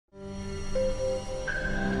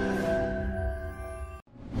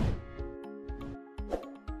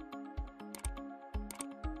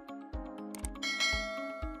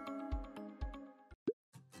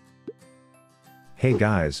Hey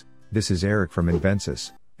guys, this is Eric from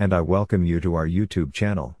Invensis, and I welcome you to our YouTube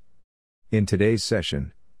channel. In today's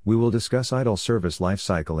session, we will discuss ITIL Service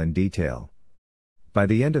Lifecycle in detail. By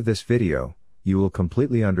the end of this video, you will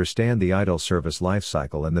completely understand the ITIL Service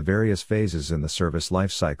Lifecycle and the various phases in the service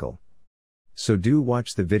lifecycle. So do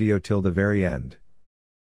watch the video till the very end.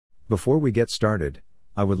 Before we get started,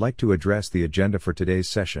 I would like to address the agenda for today's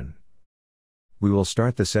session. We will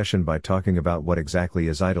start the session by talking about what exactly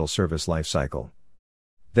is ITIL Service Lifecycle.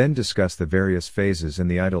 Then discuss the various phases in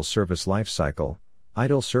the ITIL Service Lifecycle: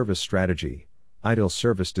 ITIL Service Strategy, ITIL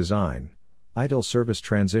Service Design, ITIL Service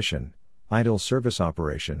Transition, ITIL Service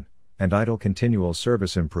Operation, and ITIL Continual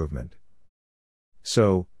Service Improvement.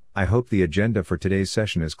 So, I hope the agenda for today's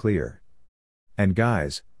session is clear. And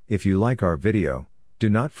guys, if you like our video, do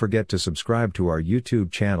not forget to subscribe to our YouTube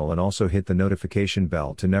channel and also hit the notification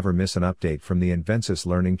bell to never miss an update from the Invensis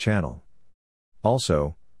Learning channel.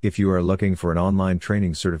 Also, if you are looking for an online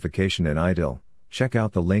training certification in ITIL, check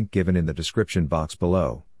out the link given in the description box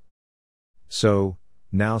below. So,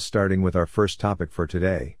 now starting with our first topic for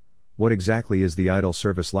today, what exactly is the ITIL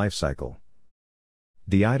Service Lifecycle?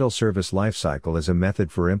 The ITIL Service Lifecycle is a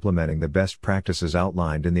method for implementing the best practices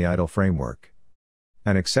outlined in the ITIL framework.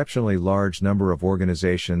 An exceptionally large number of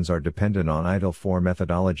organizations are dependent on ITIL 4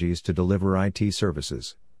 methodologies to deliver IT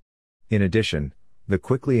services. In addition, the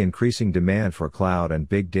quickly increasing demand for cloud and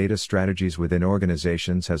big data strategies within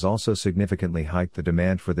organizations has also significantly hiked the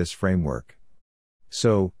demand for this framework.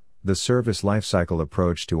 So, the service lifecycle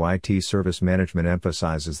approach to IT service management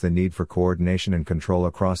emphasizes the need for coordination and control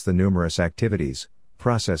across the numerous activities,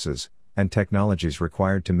 processes, and technologies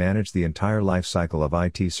required to manage the entire lifecycle of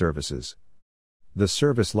IT services. The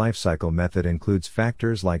service lifecycle method includes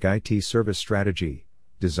factors like IT service strategy,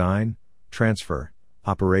 design, transfer,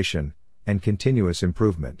 operation, and continuous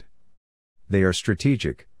improvement. They are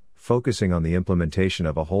strategic, focusing on the implementation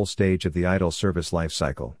of a whole stage of the ITIL service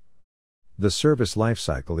lifecycle. The service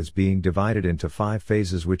lifecycle is being divided into 5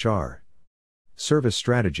 phases, which are: service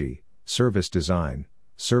strategy, service design,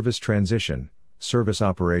 service transition, service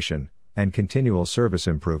operation, and continual service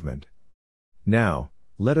improvement. Now,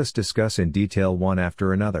 let us discuss in detail one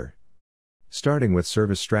after another. Starting with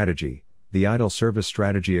service strategy, the ITIL Service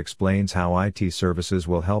Strategy explains how IT services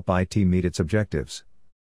will help IT meet its objectives.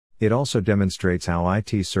 It also demonstrates how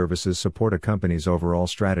IT services support a company's overall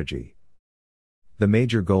strategy. The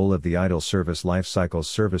major goal of the ITIL Service Lifecycle's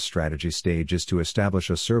service strategy stage is to establish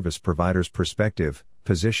a service provider's perspective,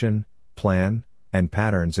 position, plan, and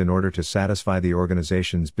patterns in order to satisfy the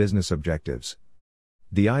organization's business objectives.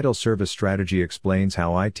 The ITIL Service Strategy explains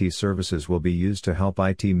how IT services will be used to help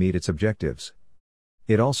IT meet its objectives.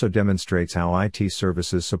 It also demonstrates how IT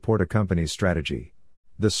services support a company's strategy.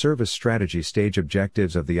 The service strategy stage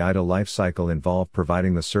objectives of the ITIL lifecycle involve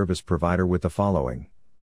providing the service provider with the following: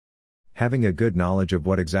 having a good knowledge of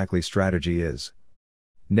what exactly strategy is.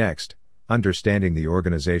 Next, understanding the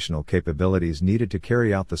organizational capabilities needed to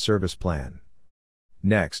carry out the service plan.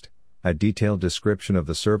 Next, a detailed description of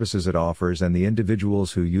the services it offers and the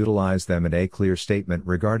individuals who utilize them, and a clear statement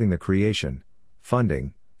regarding the creation,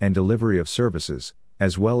 funding, and delivery of services,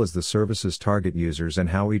 as well as the service's target users and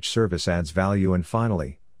how each service adds value, and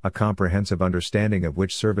finally, a comprehensive understanding of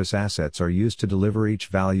which service assets are used to deliver each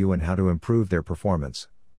value and how to improve their performance.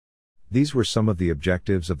 These were some of the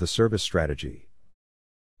objectives of the service strategy.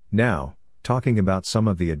 Now, talking about some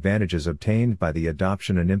of the advantages obtained by the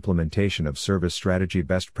adoption and implementation of service strategy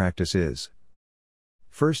best practices.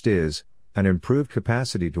 First is an improved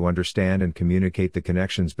capacity to understand and communicate the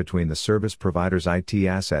connections between the service provider's IT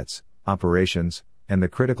assets, operations, and the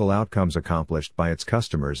critical outcomes accomplished by its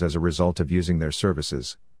customers as a result of using their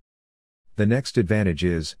services. The next advantage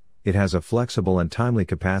is, it has a flexible and timely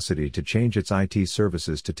capacity to change its IT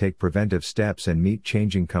services to take preventive steps and meet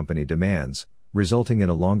changing company demands, resulting in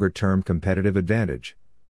a longer-term competitive advantage.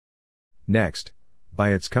 Next,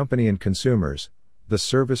 by its company and consumers, the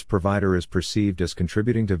service provider is perceived as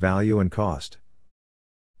contributing to value and cost.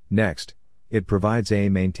 Next, it provides a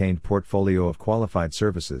maintained portfolio of qualified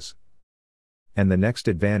services. And the next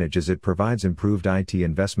advantage is it provides improved IT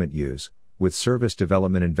investment use, with service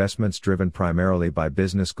development investments driven primarily by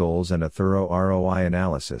business goals and a thorough ROI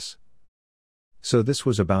analysis. So this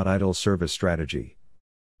was about ITIL Service Strategy.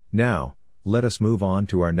 Now, let us move on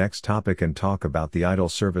to our next topic and talk about the ITIL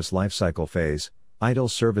Service Lifecycle phase, ITIL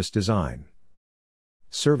Service Design.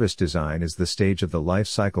 Service design is the stage of the life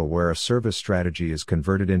cycle where a service strategy is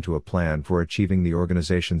converted into a plan for achieving the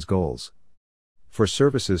organization's goals. For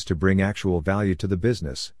services to bring actual value to the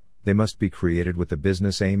business, they must be created with the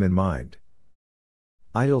business aim in mind.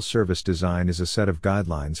 ITIL Service Design is a set of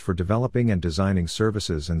guidelines for developing and designing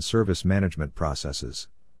services and service management processes.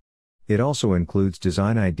 It also includes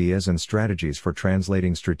design ideas and strategies for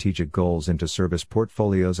translating strategic goals into service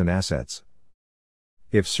portfolios and assets.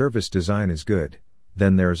 If service design is good,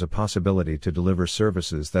 then there is a possibility to deliver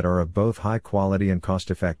services that are of both high quality and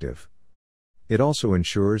cost effective. It also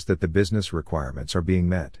ensures that the business requirements are being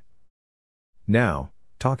met. Now,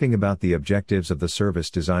 talking about the objectives of the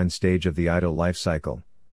service design stage of the ITIL lifecycle.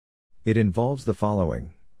 It involves the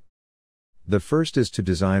following. The first is to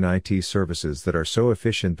design IT services that are so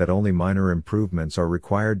efficient that only minor improvements are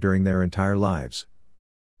required during their entire lives.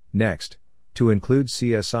 Next, to include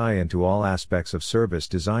CSI into all aspects of service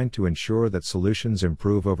design to ensure that solutions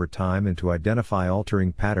improve over time and to identify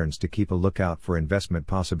altering patterns to keep a lookout for investment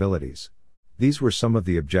possibilities. These were some of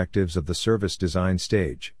the objectives of the service design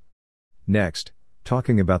stage. Next,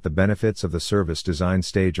 talking about the benefits of the service design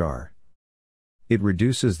stage are: it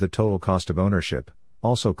reduces the total cost of ownership,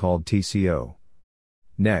 also called TCO.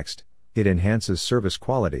 Next, it enhances service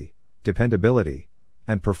quality, dependability,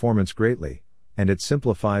 and performance greatly, and it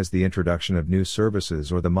simplifies the introduction of new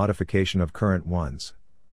services or the modification of current ones.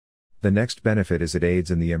 The next benefit is it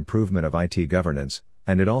aids in the improvement of IT governance,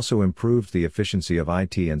 and it also improves the efficiency of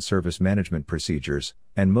IT and service management procedures,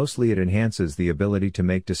 and mostly it enhances the ability to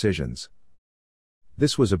make decisions.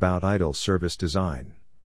 This was about ITIL service design.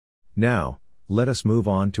 Now, let us move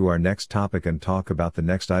on to our next topic and talk about the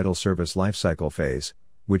next ITIL service lifecycle phase,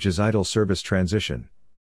 which is ITIL service transition.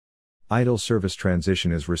 ITIL service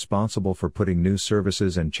transition is responsible for putting new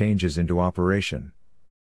services and changes into operation.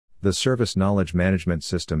 The Service Knowledge Management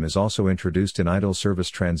System is also introduced in ITIL service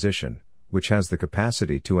transition, which has the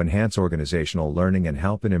capacity to enhance organizational learning and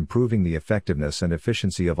help in improving the effectiveness and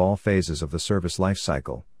efficiency of all phases of the service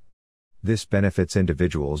lifecycle. This benefits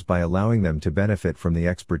individuals by allowing them to benefit from the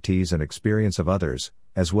expertise and experience of others,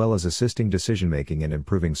 as well as assisting decision-making and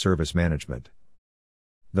improving service management.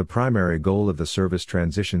 The primary goal of the service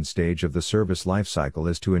transition stage of the service lifecycle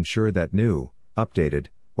is to ensure that new, updated,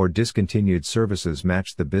 or discontinued services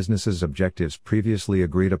match the business's objectives previously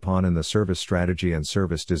agreed upon in the service strategy and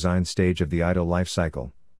service design stage of the ITIL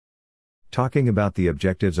lifecycle. Talking about the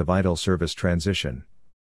objectives of ITIL service transition.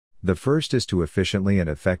 The first is to efficiently and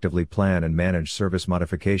effectively plan and manage service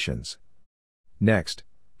modifications. Next,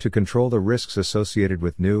 to control the risks associated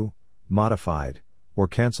with new, modified, or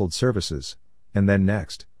cancelled services, and then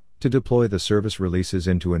next, to deploy the service releases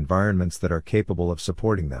into environments that are capable of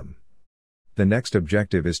supporting them. The next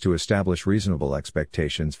objective is to establish reasonable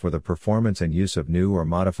expectations for the performance and use of new or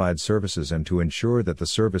modified services and to ensure that the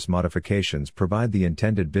service modifications provide the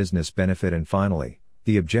intended business benefit, and finally,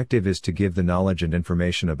 the objective is to give the knowledge and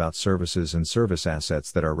information about services and service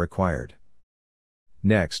assets that are required.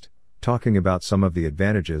 Next, talking about some of the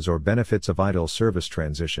advantages or benefits of ITIL service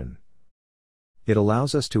transition. It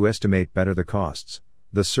allows us to estimate better the costs,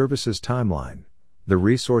 the service's timeline, the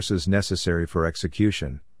resources necessary for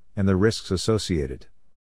execution, and the risks associated.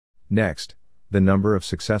 Next, the number of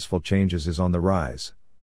successful changes is on the rise.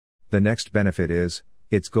 The next benefit is,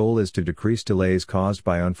 its goal is to decrease delays caused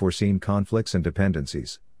by unforeseen conflicts and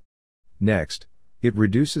dependencies. Next, it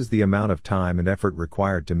reduces the amount of time and effort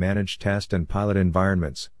required to manage test and pilot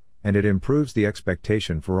environments, and it improves the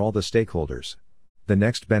expectation for all the stakeholders. The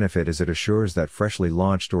next benefit is it assures that freshly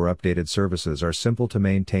launched or updated services are simple to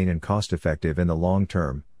maintain and cost-effective in the long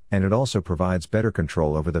term, and it also provides better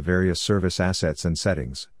control over the various service assets and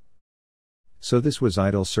settings. So this was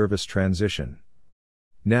ITIL service transition.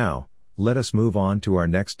 Now, let us move on to our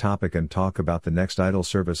next topic and talk about the next ITIL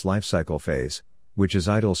service lifecycle phase, which is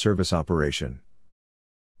ITIL service operation.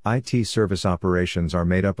 IT service operations are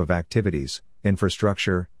made up of activities,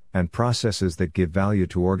 infrastructure, and processes that give value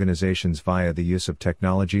to organizations via the use of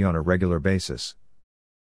technology on a regular basis.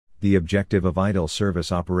 The objective of ITIL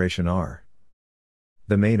service operation are: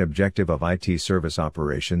 the main objective of IT service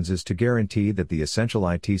operations is to guarantee that the essential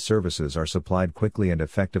IT services are supplied quickly and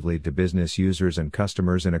effectively to business users and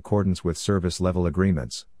customers in accordance with service level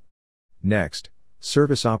agreements. Next,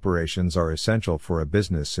 service operations are essential for a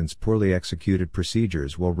business since poorly executed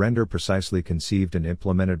procedures will render precisely conceived and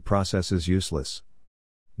implemented processes useless.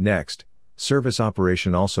 Next, service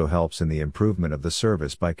operation also helps in the improvement of the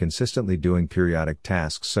service by consistently doing periodic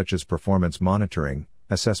tasks such as performance monitoring,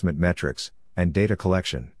 assessment metrics, and data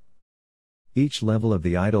collection. Each level of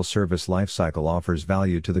the ITIL service lifecycle offers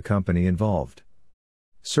value to the company involved.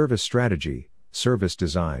 Service strategy, service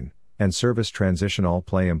design, and service transition all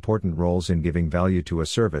play important roles in giving value to a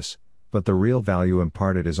service, but the real value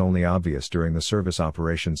imparted is only obvious during the service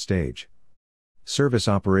operation stage. Service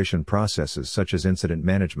operation processes such as incident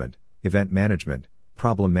management, event management,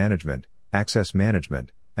 problem management, access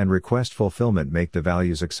management, and request fulfillment make the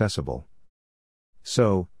values accessible.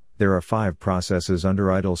 So, there are 5 processes under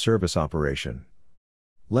ITIL service operation.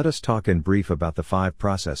 Let us talk in brief about the 5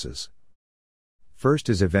 processes. First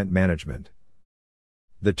is event management.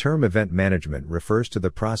 The term event management refers to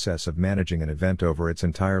the process of managing an event over its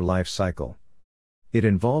entire life cycle. It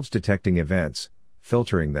involves detecting events,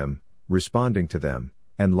 filtering them, responding to them,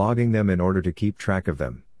 and logging them in order to keep track of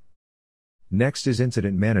them. Next is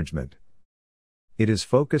incident management. It is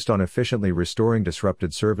focused on efficiently restoring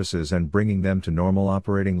disrupted services and bringing them to normal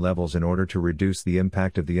operating levels in order to reduce the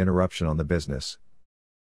impact of the interruption on the business.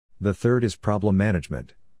 The third is problem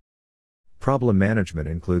management. Problem management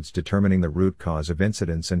includes determining the root cause of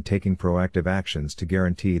incidents and taking proactive actions to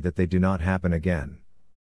guarantee that they do not happen again.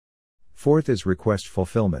 Fourth is request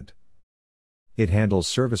fulfillment. It handles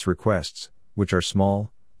service requests, which are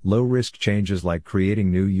small, low-risk changes like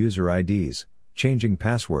creating new user IDs, changing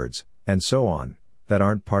passwords, and so on, that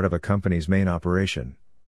aren't part of a company's main operation.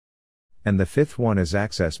 And the fifth one is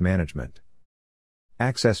access management.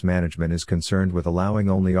 Access management is concerned with allowing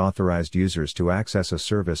only authorized users to access a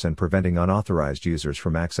service and preventing unauthorized users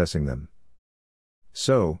from accessing them.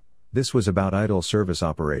 So, this was about ITIL service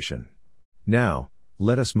operation. Now,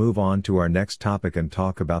 let us move on to our next topic and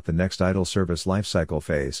talk about the next ITIL service lifecycle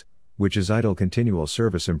phase, which is ITIL Continual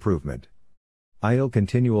Service Improvement. ITIL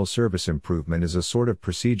Continual Service Improvement is a sort of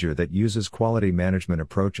procedure that uses quality management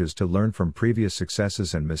approaches to learn from previous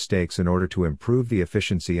successes and mistakes in order to improve the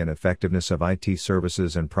efficiency and effectiveness of IT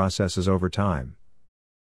services and processes over time.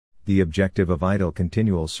 The objective of ITIL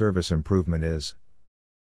Continual Service Improvement is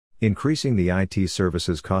increasing the IT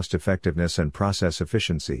services cost-effectiveness and process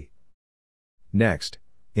efficiency. Next,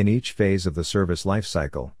 in each phase of the service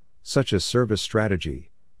lifecycle, such as service strategy,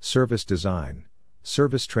 service design,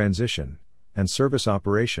 service transition, and service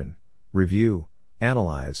operation, review,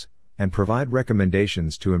 analyze, and provide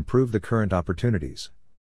recommendations to improve the current opportunities.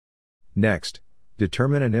 Next,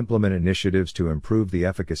 determine and implement initiatives to improve the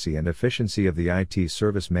efficacy and efficiency of the IT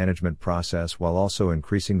service management process while also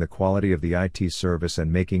increasing the quality of the IT service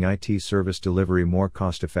and making IT service delivery more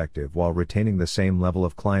cost-effective while retaining the same level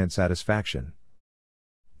of client satisfaction.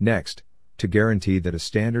 Next, to guarantee that a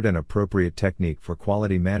standard and appropriate technique for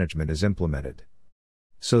quality management is implemented.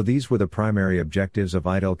 So these were the primary objectives of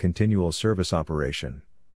ITIL Continual Service Operation.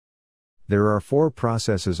 There are 4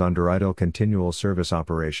 processes under ITIL Continual Service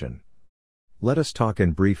Operation. Let us talk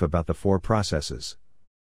in brief about the 4 processes.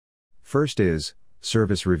 First is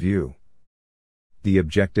service review. The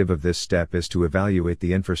objective of this step is to evaluate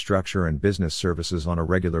the infrastructure and business services on a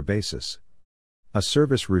regular basis. A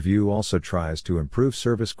service review also tries to improve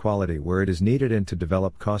service quality where it is needed and to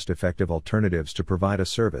develop cost-effective alternatives to provide a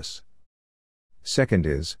service. Second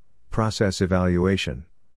is process evaluation.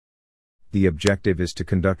 The objective is to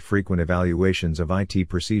conduct frequent evaluations of IT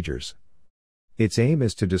procedures. Its aim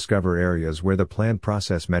is to discover areas where the planned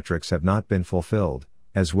process metrics have not been fulfilled,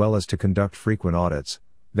 as well as to conduct frequent audits,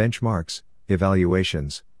 benchmarks,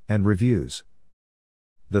 evaluations, and reviews.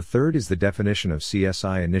 The third is the definition of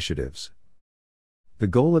CSI initiatives. The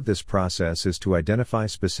goal of this process is to identify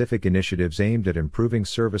specific initiatives aimed at improving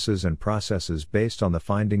services and processes based on the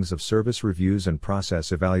findings of service reviews and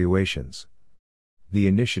process evaluations. The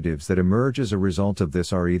initiatives that emerge as a result of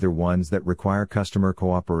this are either ones that require customer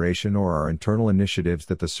cooperation or are internal initiatives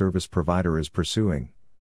that the service provider is pursuing.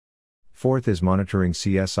 Fourth is monitoring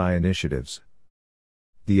CSI initiatives.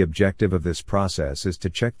 The objective of this process is to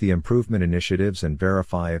check the improvement initiatives and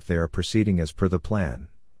verify if they are proceeding as per the plan.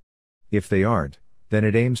 If they aren't, then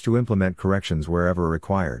it aims to implement corrections wherever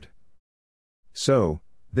required. So,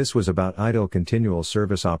 this was about ITIL Continual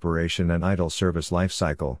Service Operation and ITIL Service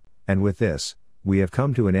Lifecycle, and with this, we have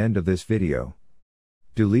come to an end of this video.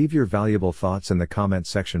 Do leave your valuable thoughts in the comment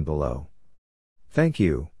section below. Thank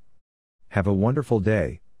you. Have a wonderful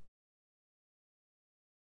day.